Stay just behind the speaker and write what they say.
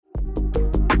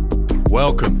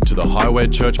Welcome to the Highway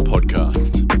Church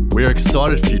podcast. We are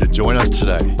excited for you to join us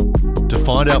today. To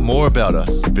find out more about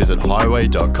us, visit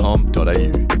highway.com.au.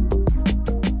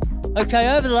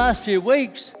 Okay, over the last few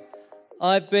weeks,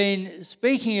 I've been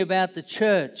speaking about the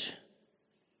church.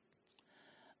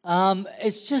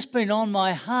 It's just been on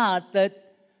my heart that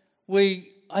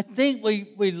I think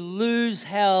we lose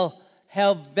how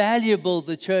valuable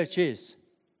the church is.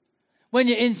 When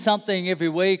you're in something every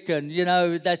week and,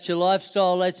 that's your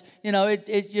lifestyle,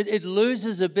 it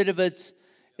loses a bit of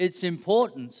its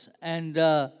importance. And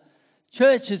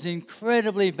church is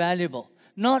incredibly valuable.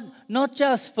 Not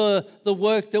just for the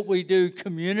work that we do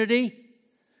community,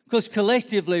 because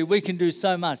collectively we can do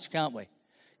so much, can't we?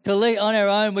 On our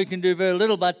own we can do very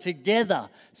little, but together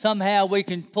somehow we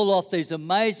can pull off these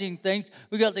amazing things.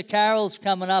 We've got the carols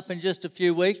coming up in just a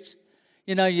few weeks.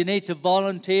 You need to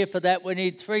volunteer for that. We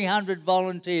need 300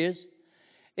 volunteers.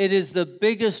 It is the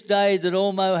biggest day that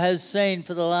Ormeau has seen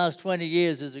for the last 20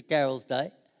 years as a Carols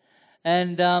Day.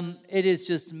 And it is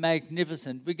just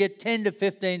magnificent. We get 10 to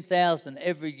 15,000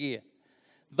 every year.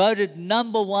 Voted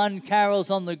number one carols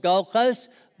on the Gold Coast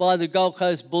by the Gold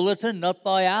Coast Bulletin, not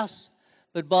by us,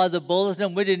 but by the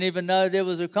Bulletin. We didn't even know there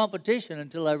was a competition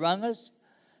until they rung us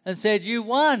and said, "You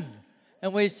won."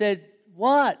 And we said,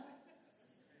 "What?"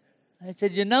 They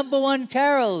said, "Your number one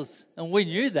carols." And we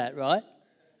knew that, right?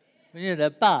 We knew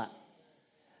that. But,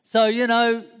 so,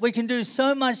 we can do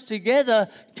so much together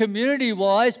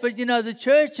community-wise, but, the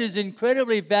church is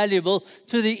incredibly valuable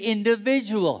to the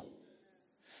individual,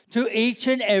 to each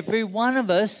and every one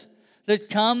of us that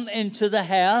come into the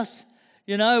house,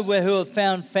 who have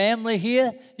found family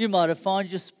here. You might have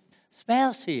found your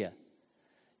spouse here.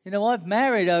 I've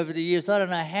married over the years, I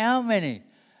don't know how many,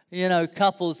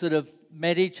 couples that have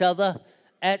met each other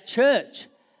at church,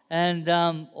 and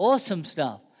awesome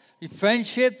stuff. Your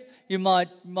friendship, you might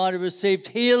have received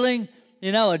healing,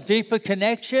 a deeper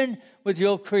connection with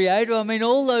your Creator.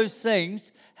 All those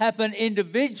things happen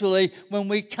individually when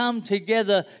we come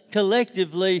together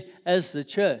collectively as the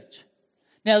church.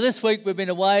 Now, this week we've been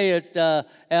away at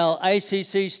our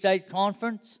ACC State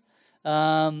Conference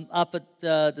up at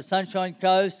the Sunshine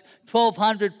Coast,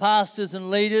 1,200 pastors and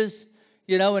leaders,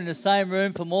 in the same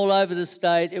room from all over the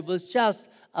state. It was just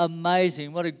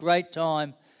amazing. What a great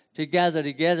time to gather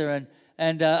together,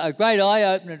 and a great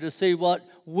eye-opener to see what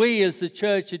we as the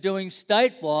church are doing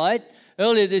statewide.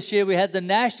 Earlier this year we had the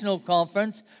national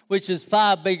conference, which is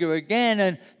far bigger again,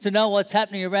 and to know what's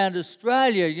happening around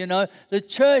Australia, the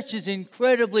church is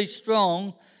incredibly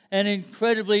strong and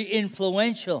incredibly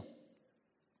influential.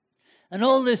 And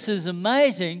all this is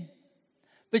amazing,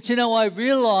 but I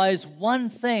realize one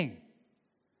thing.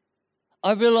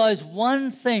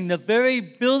 The very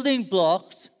building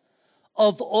blocks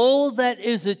of all that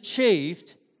is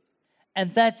achieved,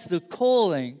 and that's the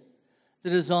calling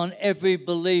that is on every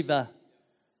believer.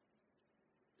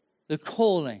 The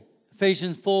calling.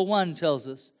 Ephesians 4:1 tells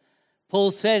us, Paul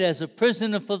said, "As a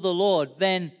prisoner for the Lord,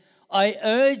 then I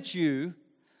urge you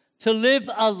to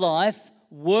live a life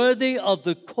worthy of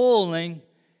the calling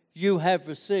you have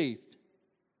received."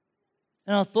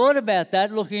 And I thought about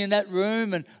that, looking in that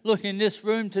room and looking in this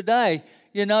room today.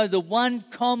 The one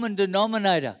common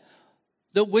denominator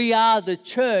that we are the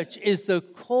church is the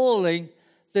calling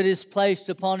that is placed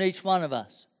upon each one of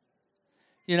us.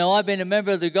 I've been a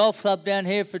member of the golf club down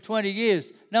here for 20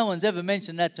 years. No one's ever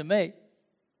mentioned that to me.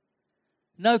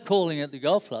 No calling at the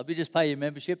golf club. You just pay your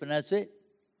membership and that's it.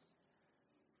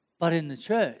 But in the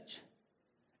church,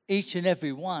 each and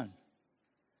every one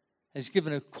is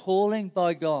given a calling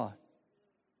by God.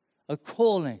 A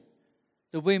calling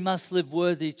that we must live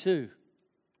worthy to.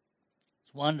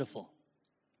 It's wonderful.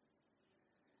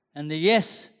 And the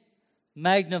yes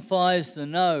magnifies the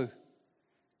no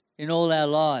in all our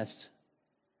lives.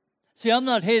 See, I'm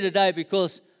not here today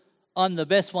because I'm the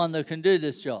best one that can do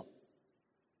this job.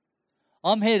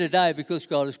 I'm here today because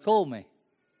God has called me.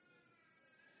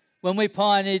 When we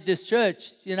pioneered this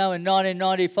church, in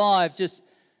 1995,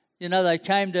 they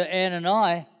came to Ann and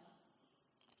I.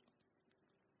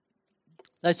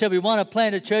 They said, "We want to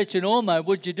plant a church in Ormeau.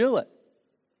 Would you do it?"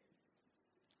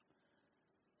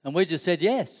 And we just said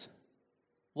yes.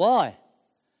 Why?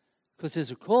 Because there's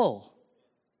a call.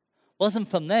 It wasn't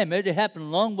from them. It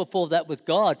happened long before that with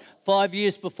God. 5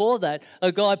 years before that,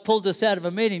 a guy pulled us out of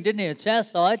a meeting, didn't he? At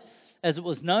Southside, as it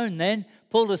was known then,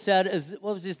 pulled us out.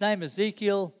 What was his name?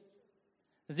 Ezekiel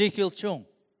Chung.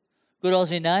 Good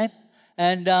Aussie name.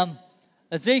 And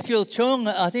Ezekiel Chung,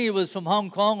 I think he was from Hong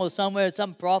Kong or somewhere,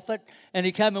 some prophet, and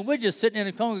he came and we're just sitting in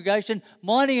a congregation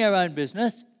minding our own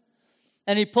business.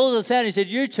 And he pulled us out and he said,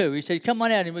 "You two," he said, "come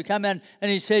on out." And we come out and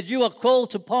he said, "You are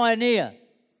called to pioneer.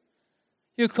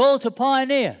 You're called to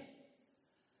pioneer.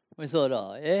 We thought,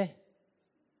 oh, yeah?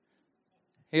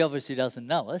 He obviously doesn't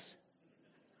know us.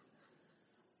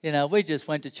 You know, we just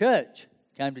went to church.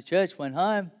 Came to church, went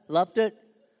home, loved it,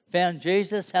 found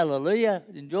Jesus, hallelujah,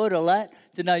 enjoyed all that.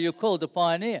 So now you're called to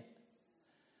pioneer.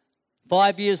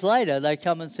 5 years later, they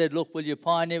come and said, look, will you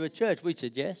pioneer a church? We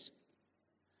said yes.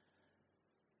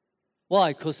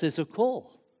 Why? Because there's a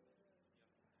call.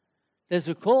 There's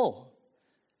a call.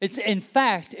 In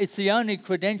fact, it's the only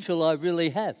credential I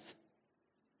really have.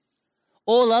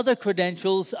 All other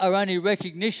credentials are only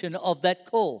recognition of that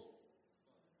call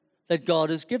that God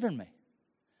has given me.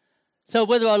 So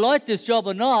whether I like this job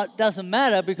or not doesn't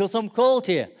matter because I'm called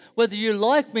here. Whether you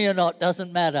like me or not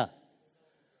doesn't matter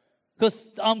because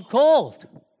I'm called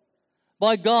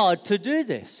by God to do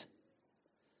this.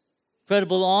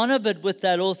 Incredible honor, but with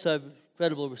that also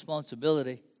incredible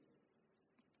responsibility.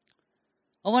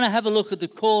 I want to have a look at the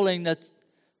calling that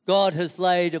God has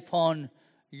laid upon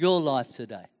your life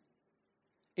today.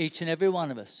 Each and every one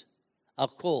of us are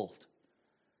called.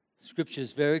 Scripture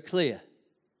is very clear.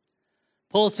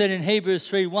 Paul said in Hebrews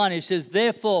 3:1, he says,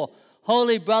 therefore,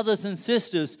 holy brothers and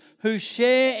sisters who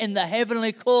share in the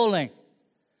heavenly calling.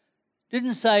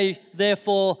 Didn't say,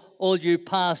 therefore, all you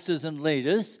pastors and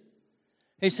leaders.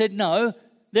 He said, no,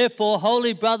 therefore,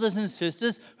 holy brothers and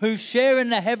sisters who share in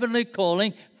the heavenly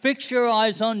calling, fix your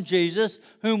eyes on Jesus,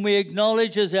 whom we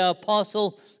acknowledge as our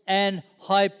apostle and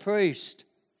high priest.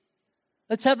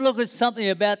 Let's have a look at something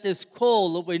about this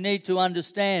call that we need to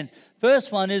understand.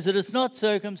 First one is that it's not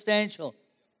circumstantial.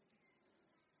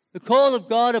 The call of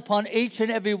God upon each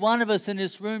and every one of us in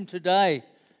this room today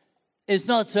is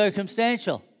not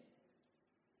circumstantial.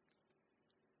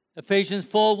 Ephesians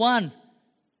 4:1,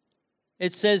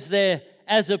 it says there,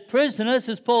 as a prisoner, this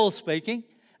is Paul speaking,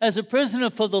 as a prisoner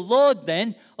for the Lord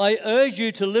then, I urge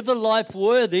you to live a life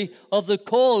worthy of the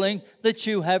calling that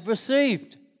you have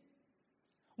received.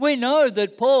 We know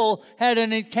that Paul had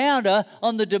an encounter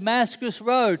on the Damascus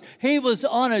Road. He was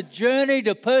on a journey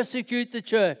to persecute the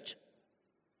church.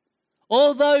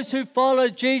 All those who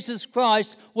followed Jesus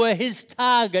Christ were his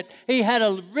target. He had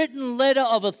a written letter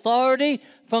of authority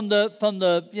from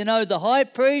the high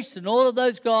priest and all of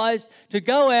those guys to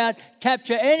go out,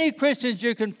 capture any Christians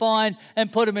you can find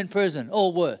and put them in prison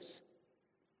or worse.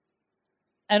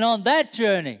 And on that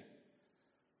journey,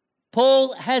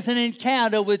 Paul has an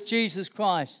encounter with Jesus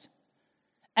Christ.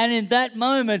 And in that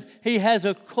moment, he has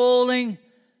a calling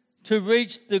to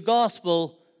reach the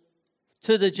gospel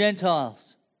to the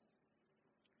Gentiles.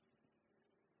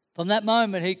 From that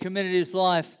moment, he committed his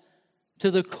life to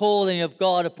the calling of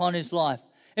God upon his life.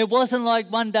 It wasn't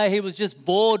like one day he was just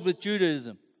bored with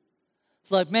Judaism.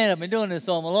 It's like, man, I've been doing this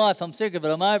all my life. I'm sick of it.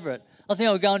 I'm over it. I think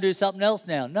I'll go and do something else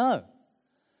now.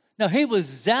 No, he was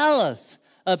zealous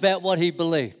about what he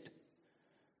believed.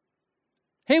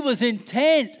 He was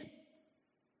intent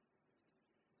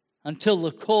until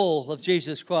the call of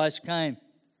Jesus Christ came.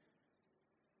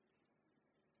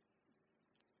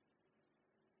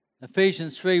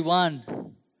 Ephesians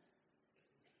 3:1,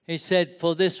 he said,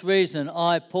 for this reason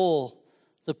I, Paul,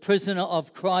 the prisoner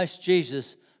of Christ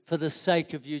Jesus, for the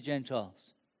sake of you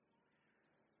Gentiles.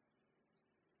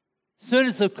 As soon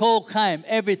as the call came,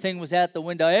 everything was out the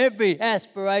window. Every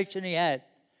aspiration he had,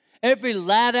 every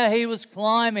ladder he was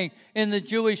climbing in the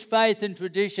Jewish faith and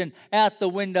tradition, out the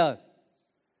window.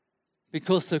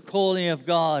 Because the calling of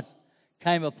God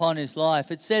came upon his life.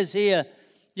 It says here,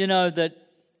 that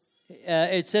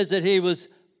it says that he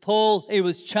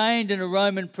was chained in a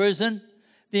Roman prison.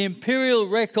 The imperial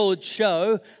records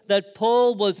show that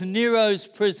Paul was Nero's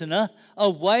prisoner,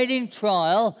 awaiting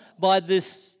trial by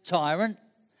this tyrant,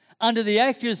 under the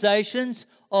accusations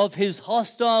of his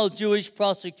hostile Jewish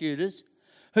prosecutors,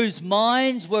 whose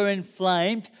minds were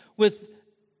inflamed with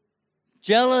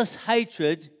jealous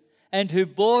hatred and who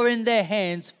bore in their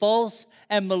hands false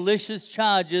and malicious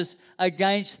charges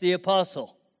against the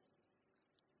apostle.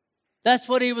 That's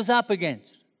what he was up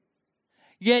against.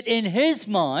 Yet in his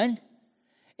mind,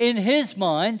 he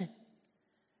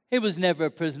was never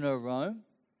a prisoner of Rome.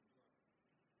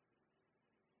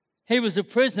 He was a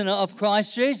prisoner of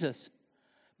Christ Jesus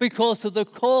because of the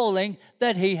calling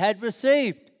that he had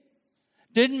received.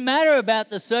 Didn't matter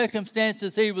about the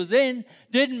circumstances he was in.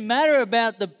 Didn't matter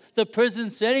about the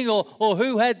prison setting or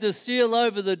who had the seal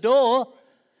over the door.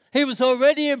 He was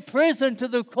already in prison to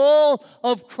the call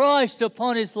of Christ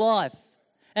upon his life,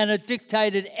 and it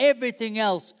dictated everything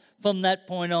else from that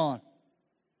point on.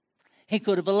 He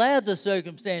could have allowed the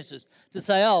circumstances to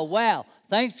say, oh, wow,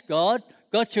 thanks God,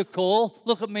 got your call,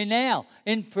 look at me now,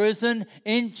 in prison,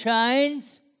 in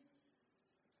chains.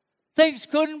 Things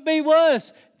couldn't be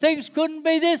worse. Things couldn't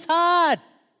be this hard.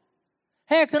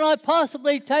 How can I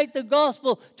possibly take the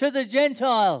gospel to the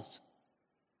Gentiles?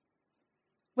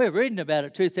 We're reading about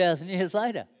it 2,000 years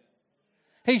later.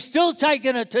 He's still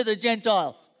taking it to the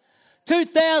Gentiles.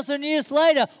 2,000 years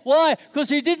later. Why? Because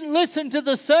he didn't listen to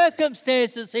the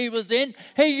circumstances he was in.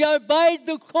 He obeyed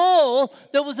the call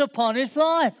that was upon his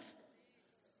life.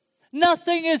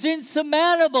 Nothing is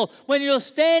insurmountable when you're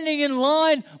standing in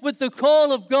line with the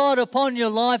call of God upon your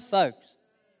life, folks.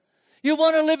 You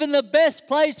want to live in the best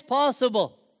place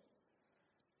possible.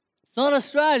 It's not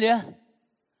Australia.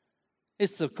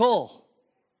 It's the call.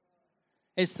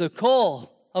 It's the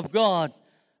call of God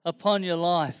upon your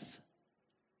life.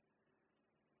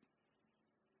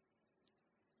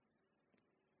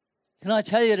 Can I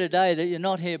tell you today that you're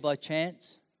not here by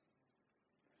chance?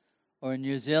 Or in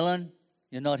New Zealand,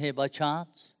 you're not here by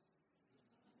chance?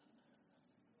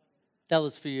 That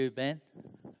was for you, Ben.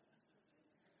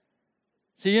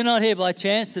 So you're not here by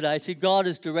chance today. See, God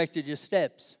has directed your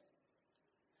steps.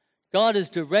 God has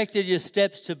directed your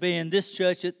steps to be in this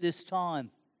church at this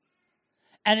time.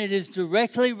 And it is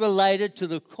directly related to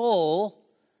the call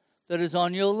that is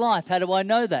on your life. How do I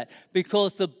know that?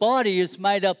 Because the body is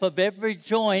made up of every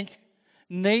joint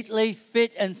neatly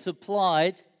fit and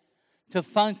supplied to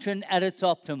function at its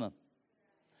optimum.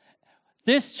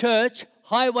 This church,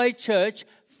 Highway Church,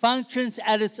 functions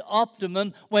at its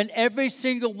optimum when every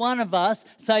single one of us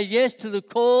say yes to the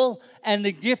call and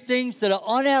the giftings that are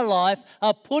on our life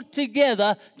are put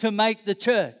together to make the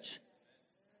church.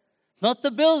 Not the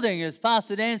building, as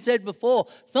Pastor Dan said before.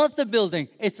 It's not the building,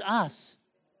 it's us.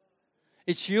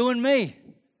 It's you and me.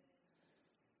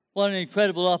 What an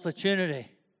incredible opportunity.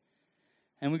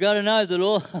 And we've got to know that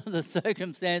all the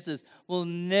circumstances will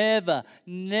never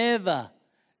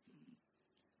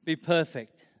be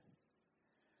perfect.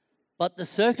 But the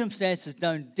circumstances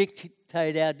don't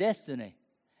dictate our destiny.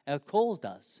 Our call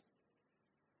does.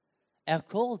 Our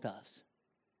call does.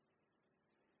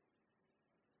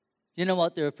 You know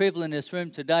what? There are people in this room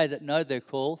today that know they're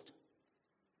called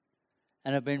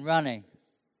and have been running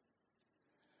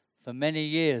for many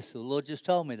years. The Lord just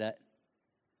told me that.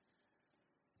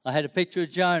 I had a picture of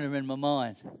Jonah in my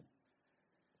mind.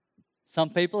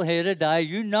 Some people here today,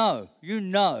 you know.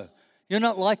 You're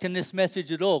not liking this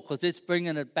message at all because it's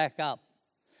bringing it back up.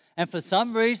 And for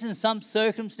some reason, some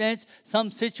circumstance,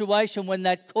 some situation, when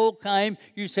that call came,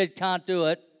 you said, can't do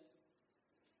it.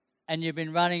 And you've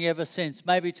been running ever since.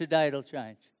 Maybe today it'll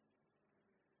change.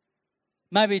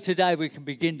 Maybe today we can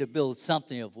begin to build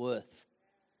something of worth.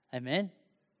 Amen?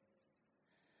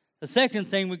 The second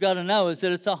thing we've got to know is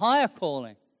that it's a higher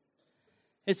calling.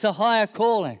 It's a higher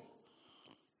calling.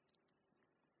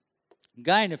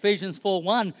 Again, Ephesians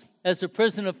 4:1, as a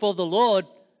prisoner for the Lord,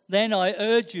 then I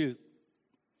urge you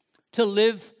to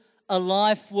live a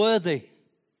life worthy.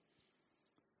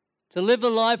 To live a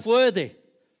life worthy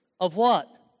of what?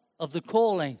 Of the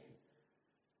calling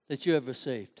that you have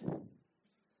received.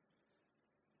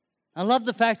 I love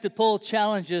the fact that Paul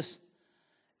challenges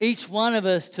each one of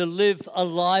us to live a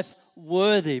life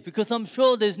worthy, because I'm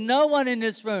sure there's no one in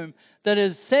this room that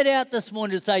has set out this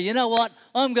morning to say, you know what,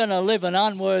 I'm going to live an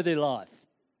unworthy life.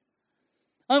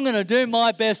 I'm going to do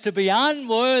my best to be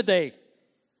unworthy.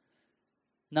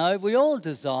 No, we all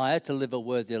desire to live a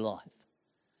worthy life.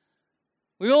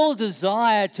 We all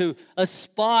desire to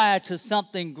aspire to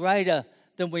something greater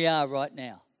than we are right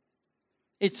now.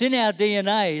 It's in our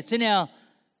DNA. It's in our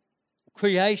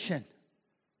creation.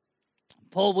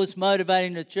 Paul was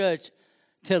motivating the church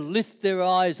to lift their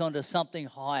eyes onto something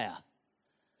higher.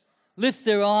 Lift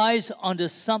their eyes onto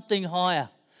something higher.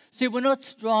 See, we're not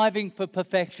striving for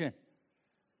perfection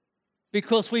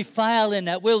because we fail in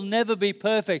that. We'll never be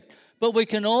perfect. But we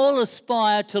can all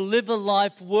aspire to live a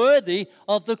life worthy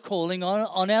of the calling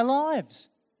on our lives.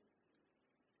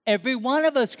 Every one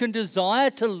of us can desire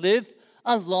to live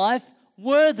a life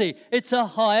worthy. It's a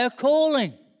higher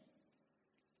calling.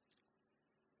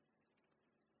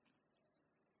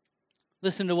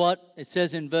 Listen to what it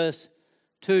says in verse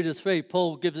 2 to 3.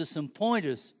 Paul gives us some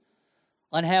pointers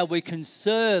on how we can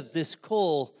serve this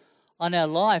call on our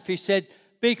life. He said,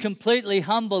 be completely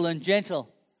humble and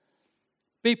gentle.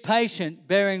 Be patient,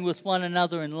 bearing with one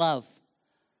another in love.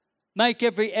 Make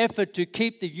every effort to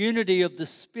keep the unity of the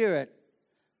Spirit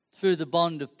through the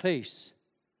bond of peace.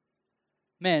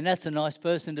 Man, that's a nice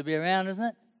person to be around, isn't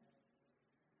it?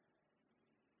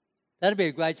 That'd be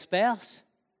a great spouse.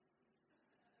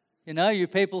 You know, you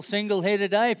people single here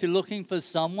today, if you're looking for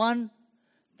someone,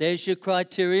 there's your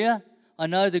criteria. I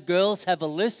know the girls have a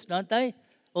list, don't they?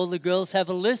 All the girls have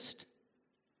a list.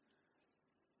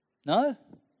 No?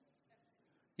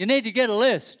 You need to get a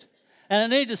list. And I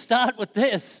need to start with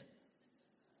this.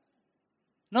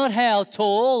 Not how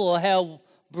tall or how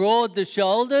broad the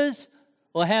shoulders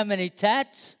or how many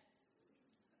tats.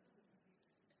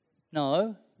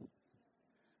 No,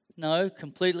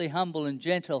 completely humble and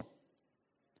gentle.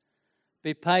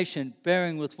 Be patient,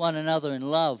 bearing with one another in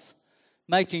love,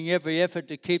 making every effort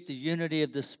to keep the unity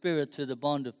of the Spirit through the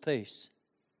bond of peace.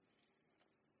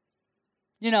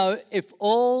 You know, if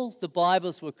all the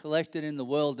Bibles were collected in the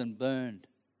world and burned,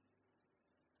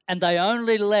 and they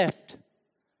only left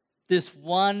this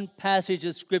one passage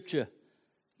of Scripture,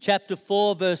 chapter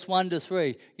 4, verse 1 to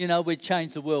 3, you know, we'd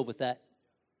change the world with that.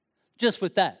 Just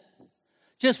with that.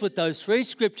 Just with those 3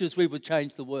 scriptures, we would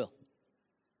change the world.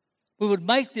 We would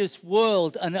make this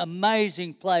world an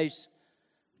amazing place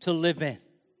to live in.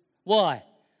 Why?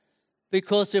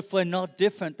 Because if we're not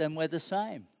different, then we're the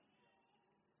same.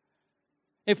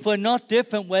 If we're not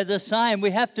different, we're the same.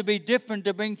 We have to be different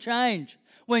to bring change.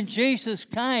 When Jesus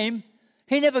came,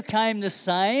 he never came the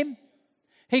same.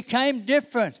 He came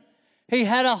different. He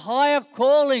had a higher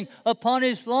calling upon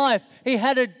his life. He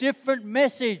had a different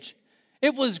message.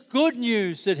 It was good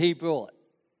news that he brought.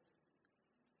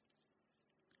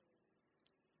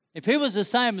 If he was the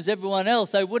same as everyone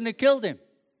else, they wouldn't have killed him.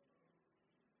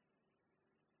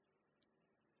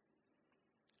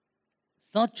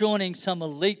 It's not joining some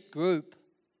elite group.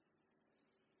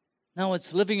 No,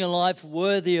 it's living a life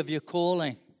worthy of your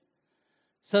calling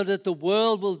so that the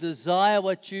world will desire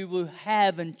what you will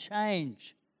have and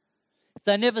change. If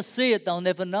they never see it, they'll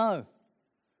never know.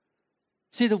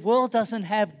 See, the world doesn't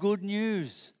have good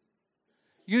news.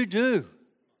 You do.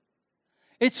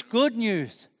 It's good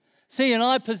news. See, and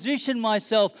I position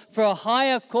myself for a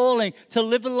higher calling to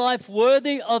live a life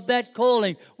worthy of that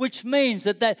calling, which means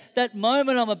that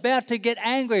moment I'm about to get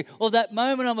angry or that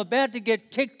moment I'm about to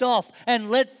get ticked off and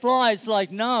let fly, it's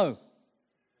like, no.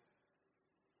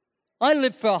 I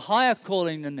live for a higher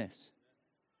calling than this.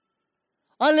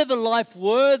 I live a life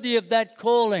worthy of that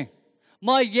calling.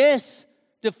 My yes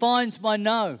defines my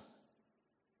no.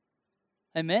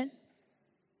 Amen?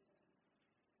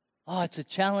 Oh, it's a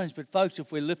challenge, but folks,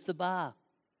 if we lift the bar,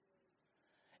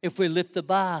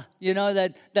 you know,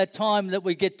 that time that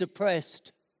we get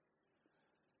depressed,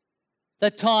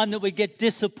 that time that we get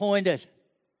disappointed,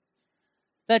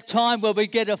 that time where we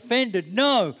get offended.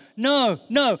 No.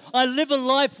 I live a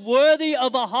life worthy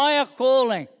of a higher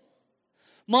calling.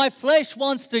 My flesh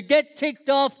wants to get ticked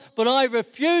off, but I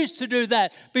refuse to do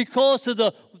that because of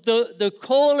the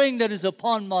calling that is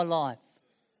upon my life.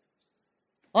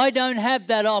 I don't have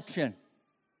that option.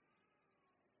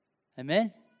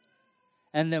 Amen?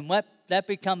 And then what that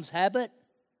becomes habit,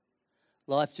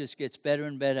 life just gets better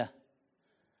and better.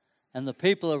 And the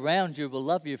people around you will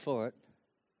love you for it.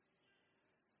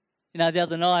 You know, the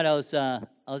other night I was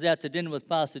out to dinner with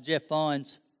Pastor Jeff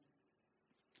Vines.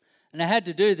 And I had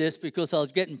to do this because I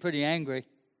was getting pretty angry.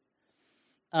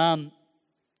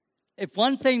 If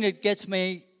one thing that gets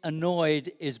me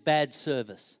annoyed is bad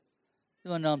service. You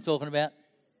know what I'm talking about?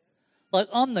 Like,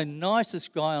 I'm the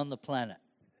nicest guy on the planet.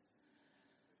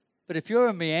 But if you're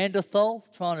a Neanderthal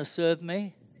trying to serve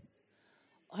me,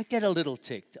 I get a little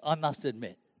ticked, I must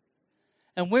admit.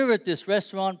 And we were at this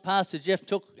restaurant. Pastor Jeff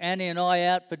took Annie and I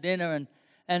out for dinner,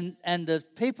 and the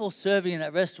people serving in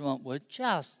that restaurant were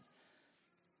just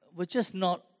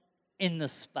not in the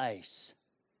space.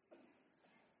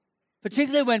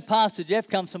 Particularly when Pastor Jeff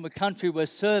comes from a country where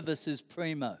service is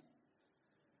primo.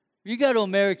 You go to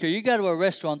America, you go to a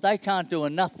restaurant, they can't do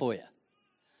enough for you.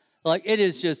 Like, it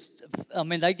is just, I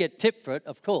mean, they get tipped for it,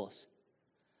 of course.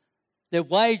 Their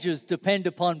wages depend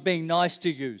upon being nice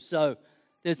to you, so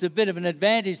there's a bit of an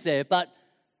advantage there. But,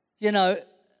 you know,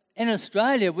 in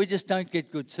Australia, we just don't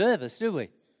get good service, do we?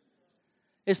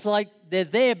 It's like they're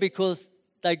there because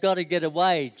they got to get a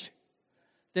wage.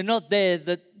 They're not there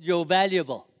that you're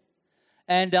valuable.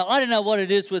 And I don't know what it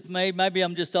is with me. Maybe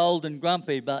I'm just old and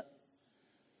grumpy, but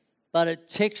it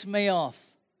ticks me off.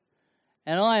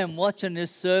 And I am watching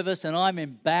this service and I'm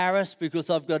embarrassed because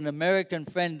I've got an American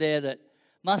friend there that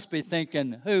must be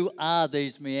thinking, who are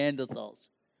these Neanderthals?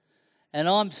 And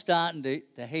I'm starting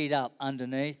to heat up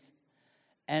underneath.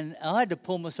 And I had to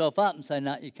pull myself up and say,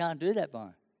 no, you can't do that,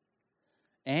 Byron.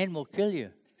 Anne will kill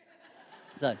you.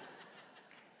 So,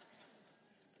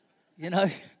 you know,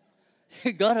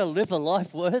 you got to live a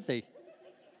life worthy.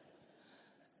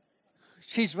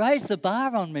 She's raised the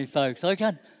bar on me, folks.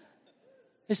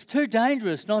 It's too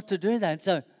dangerous not to do that.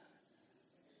 So,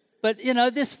 but, you know,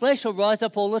 this flesh will rise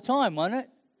up all the time, won't it?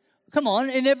 Come on,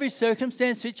 in every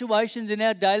circumstance, situations, in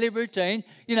our daily routine,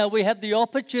 you know, we have the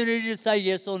opportunity to say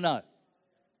yes or no.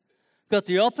 Got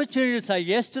the opportunity to say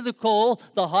yes to the call,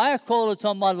 the higher call that's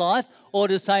on my life, or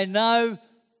to say no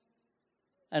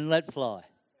and let fly.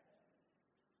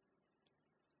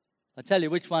 I'll tell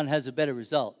you which one has a better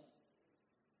result.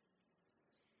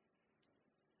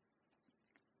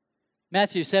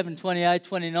 Matthew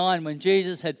 7:28-29, when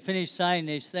Jesus had finished saying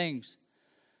these things,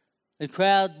 the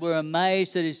crowd were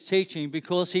amazed at his teaching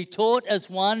because he taught as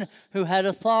one who had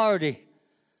authority,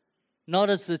 not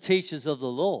as the teachers of the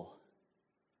law.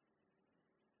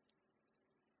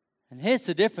 And here's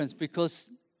the difference, because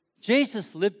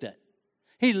Jesus lived it.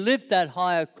 He lived that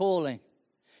higher calling.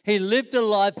 He lived a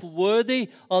life worthy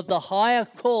of the higher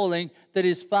calling that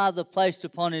his Father placed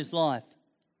upon his life.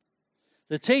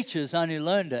 The teachers only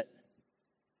learned it.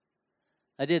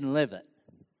 They didn't live it.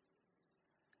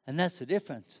 And that's the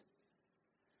difference.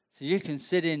 So you can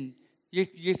sit in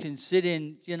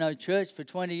church for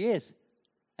 20 years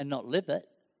and not live it.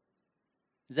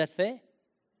 Is that fair?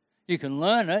 You can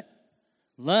learn it,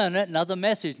 another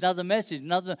message,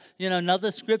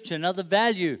 another scripture, another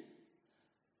value.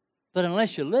 But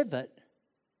unless you live it,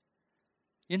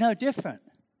 you're no different.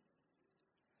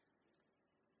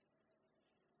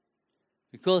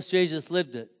 Because Jesus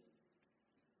lived it,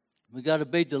 we've got to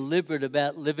be deliberate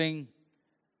about living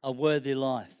a worthy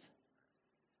life.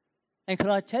 And can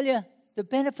I tell you, the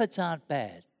benefits aren't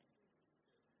bad.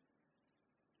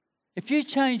 If you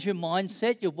change your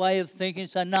mindset, your way of thinking,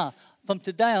 say, no, from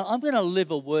today on, I'm going to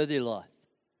live a worthy life.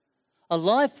 A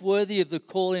life worthy of the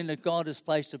calling that God has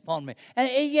placed upon me. And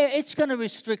yeah, it's going to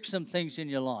restrict some things in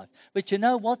your life. But you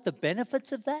know what? The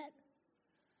benefits of that?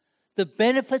 The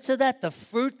benefits of that, the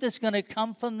fruit that's going to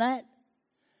come from that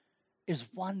is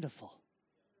wonderful.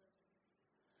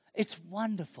 It's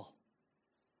wonderful.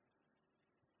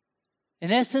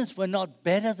 In essence, we're not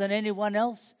better than anyone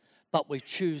else, but we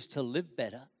choose to live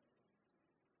better.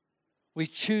 We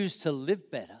choose to live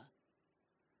better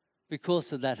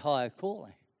because of that higher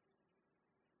calling.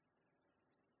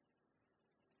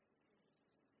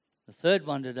 The third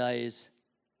one today is,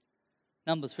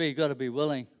 number 3, you've got to be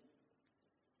willing.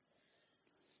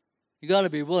 You've got to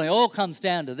be willing. It all comes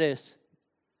down to this.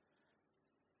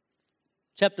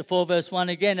 Chapter 4, verse 1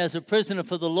 again, as a prisoner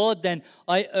for the Lord, then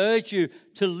I urge you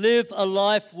to live a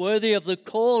life worthy of the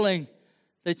calling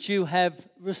that you have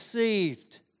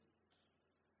received.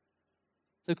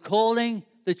 The calling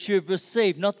that you've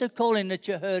received, not the calling that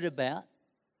you heard about,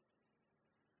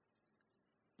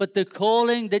 but the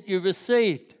calling that you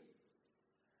received.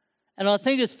 And I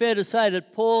think it's fair to say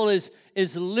that Paul is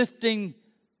lifting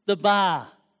the bar.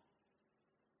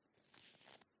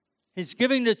 He's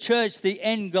giving the church the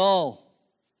end goal.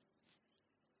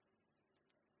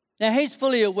 Now, he's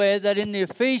fully aware that in the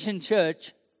Ephesian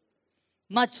church,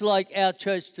 much like our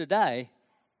church today,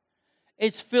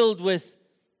 it's filled with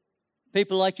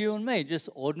people like you and me, just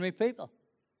ordinary people.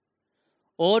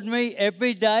 Ordinary,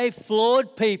 everyday,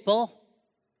 flawed people.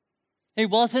 He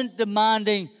wasn't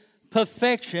demanding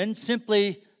perfection,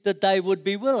 simply that they would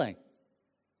be willing.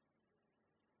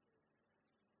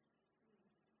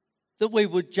 That we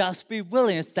would just be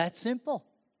willing. It's that simple.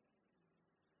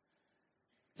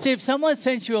 See, if someone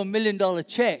sent you $1 million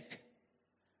check,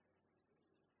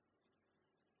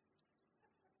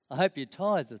 I hope you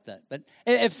tithe with that, but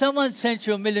if someone sent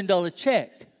you $1 million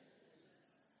check,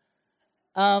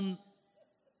 and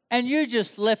you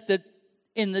just left it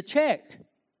in the check,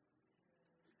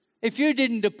 if you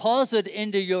didn't deposit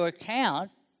into your account,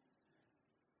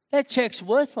 that check's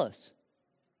worthless.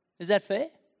 Is that fair?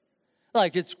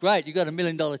 Like, it's great, you got $1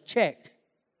 million check.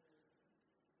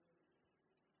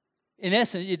 In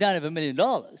essence, you don't have $1 million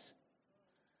because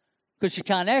you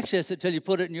can't access it till you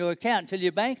put it in your account, till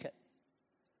you bank it.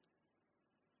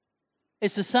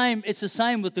 It's the same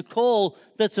with the call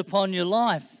that's upon your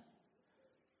life.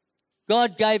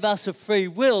 God gave us a free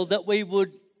will that we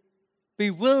would be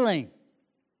willing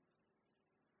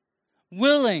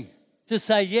to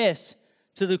say yes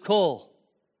to the call.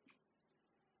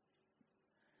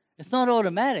 It's not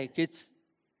automatic.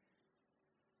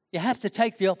 You have to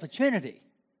take the opportunity.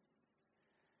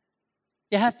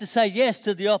 You have to say yes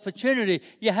to the opportunity.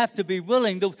 You have to be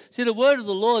willing. See, the word of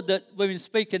the Lord that we've been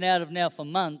speaking out of now for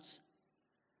months,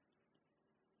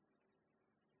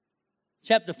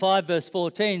 chapter 5, verse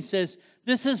 14 says,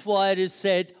 this is why it is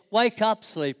said, wake up,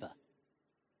 sleeper.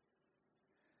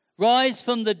 Rise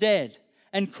from the dead,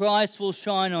 and Christ will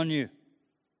shine on you.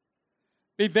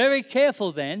 Be very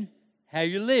careful then how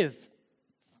you live.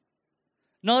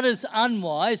 Not as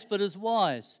unwise, but as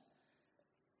wise.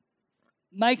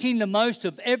 Making the most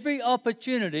of every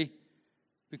opportunity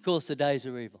because the days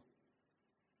are evil.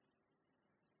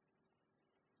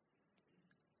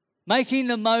 Making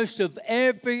the most of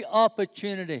every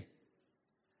opportunity.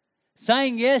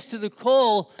 Saying yes to the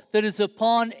call that is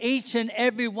upon each and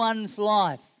every one's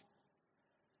life.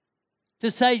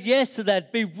 to say yes to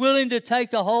that, be willing to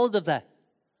take a hold of that.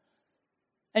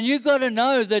 And you've got to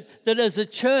know that as a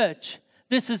church,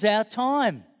 this is our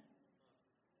time.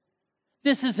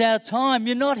 This is our time.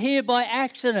 You're not here by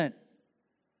accident.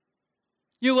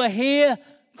 You are here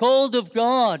called of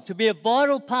God to be a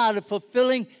vital part of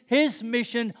fulfilling His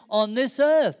mission on this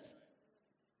earth.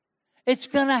 It's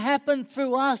going to happen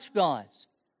through us, guys.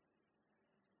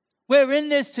 We're in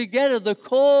this together. The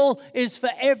call is for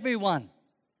everyone.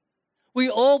 We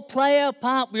all play our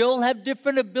part. We all have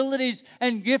different abilities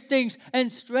and giftings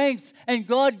and strengths, and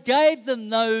God gave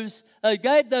those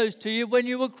to you when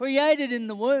you were created in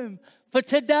the womb for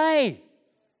today,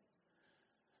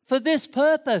 for this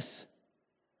purpose.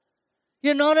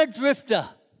 You're not a drifter.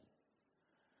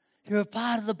 You're a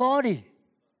part of the body.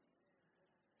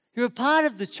 You're a part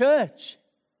of the church.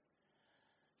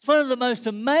 It's one of the most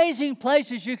amazing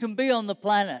places you can be on the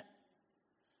planet,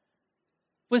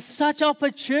 with such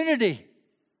opportunity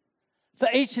for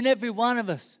each and every one of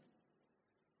us.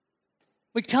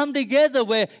 We come together,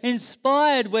 we're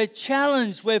inspired, we're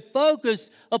challenged, we're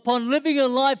focused upon living a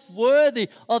life worthy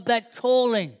of that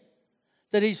calling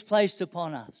that He's placed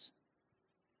upon us.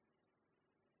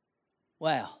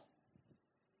 Wow.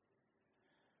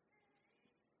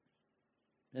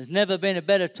 There's never been a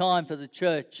better time for the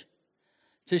church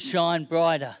to shine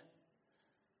brighter,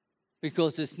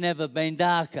 because it's never been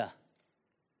darker.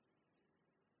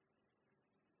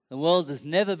 The world has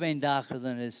never been darker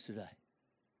than it is today.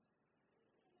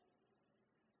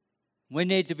 We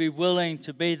need to be willing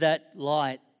to be that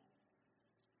light.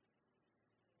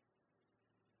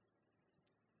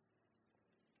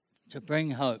 To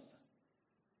bring hope.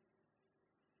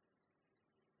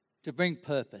 To bring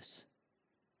purpose.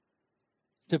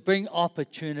 To bring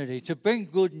opportunity. To bring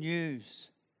good news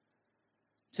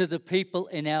to the people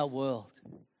in our world.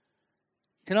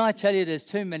 Can I tell you, there's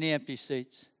too many empty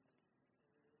seats.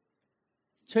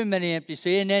 Too many empty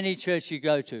seats in any church you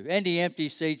go to. Any empty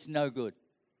seats, no good.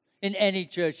 In any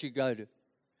church you go to.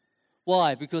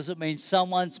 Why? Because it means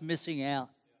someone's missing out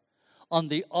on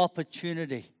the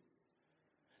opportunity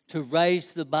to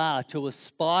raise the bar, to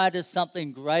aspire to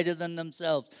something greater than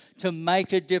themselves, to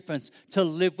make a difference, to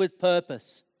live with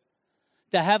purpose,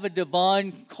 to have a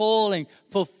divine calling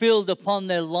fulfilled upon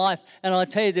their life. And I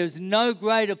tell you, there's no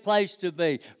greater place to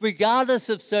be, regardless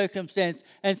of circumstance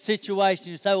and situation.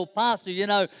 You say, well, Pastor, you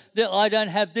know, I don't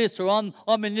have this, or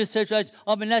I'm in this situation,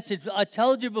 I'm in that situation. I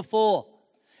told you before,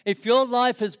 if your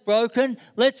life is broken,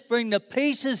 let's bring the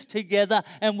pieces together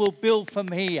and we'll build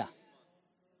from here.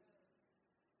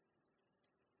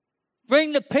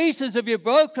 Bring the pieces of your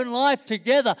broken life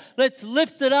together. Let's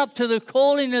lift it up to the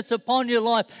calling that's upon your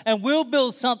life, and we'll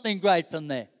build something great from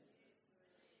there.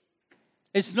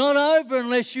 It's not over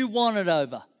unless you want it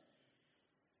over.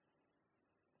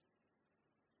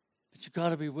 But you've got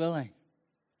to be willing.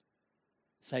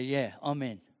 Say, yeah, I'm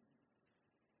in.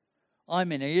 I'm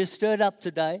in. Are you stirred up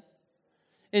today?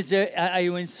 Are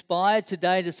you inspired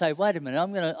today to say, wait a minute,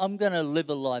 I'm going to live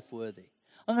a life worthy.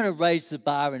 I'm going to raise the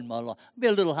bar in my life. I'm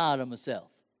going to be a little hard on myself.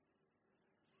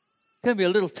 I'm going to be a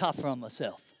little tougher on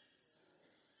myself.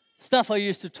 Stuff I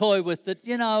used to toy with that,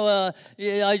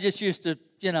 I just used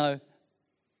to,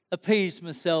 appease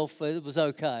myself. It was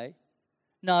okay.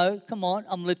 No, come on,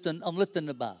 I'm lifting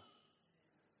the bar.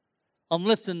 I'm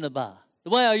lifting the bar.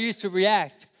 The way I used to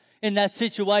react in that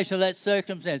situation or that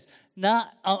circumstance,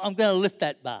 I'm going to lift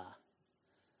that bar.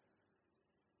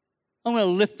 I'm going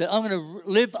to lift it. I'm going to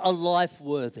live a life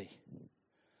worthy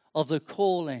of the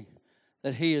calling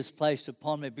that He has placed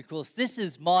upon me, because this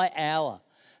is my hour.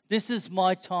 This is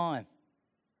my time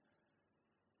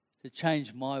to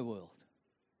change my world,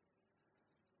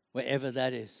 wherever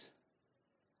that is.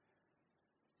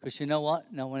 Because you know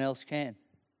what? No one else can.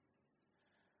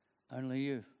 Only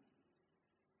you.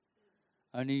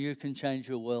 Only you can change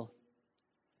your world.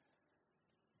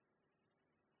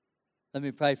 Let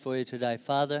me pray for you today.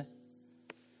 Father,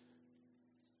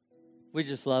 we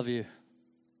just love you.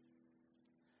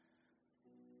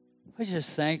 We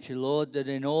just thank you, Lord, that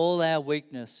in all our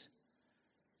weakness,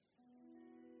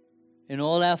 in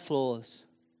all our flaws,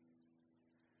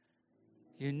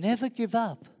 you never give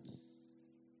up.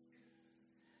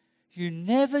 You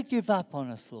never give up on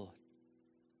us, Lord.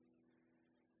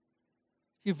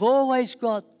 You've always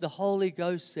got the Holy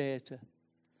Ghost there to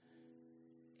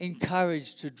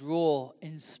encourage, to draw,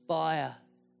 inspire,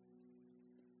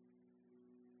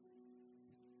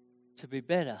 to be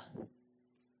better.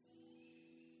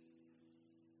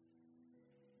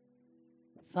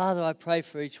 Father, I pray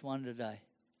for each one today.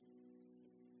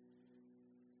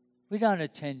 We don't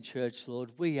attend church,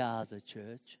 Lord. We are the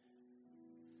church.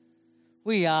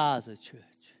 We are the church.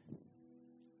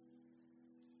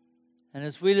 And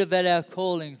as we live out our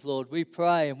callings, Lord, we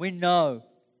pray and we know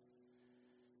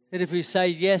that if we say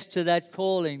yes to that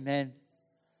calling, then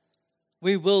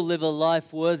we will live a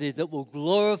life worthy that will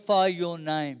glorify your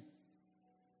name.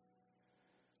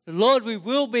 Lord, we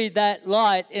will be that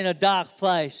light in a dark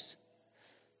place.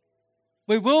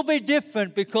 We will be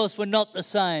different because we're not the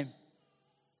same.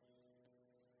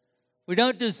 We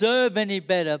don't deserve any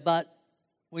better, but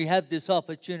we have this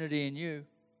opportunity in you.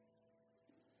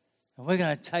 And we're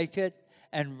going to take it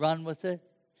and run with it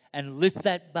and lift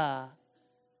that bar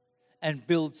and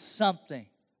build something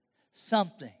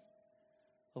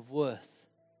of worth.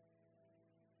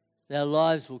 That our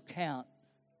lives will count.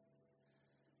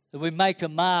 That we make a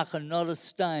mark and not a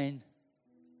stain.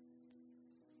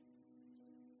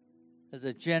 That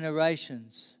the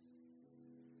generations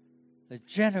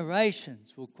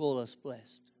will call us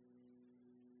blessed.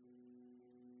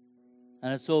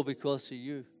 And it's all because of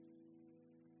you.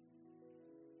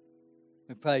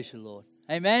 We praise you, Lord.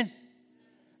 Amen?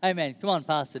 Amen. Come on,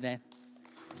 Pastor Dan.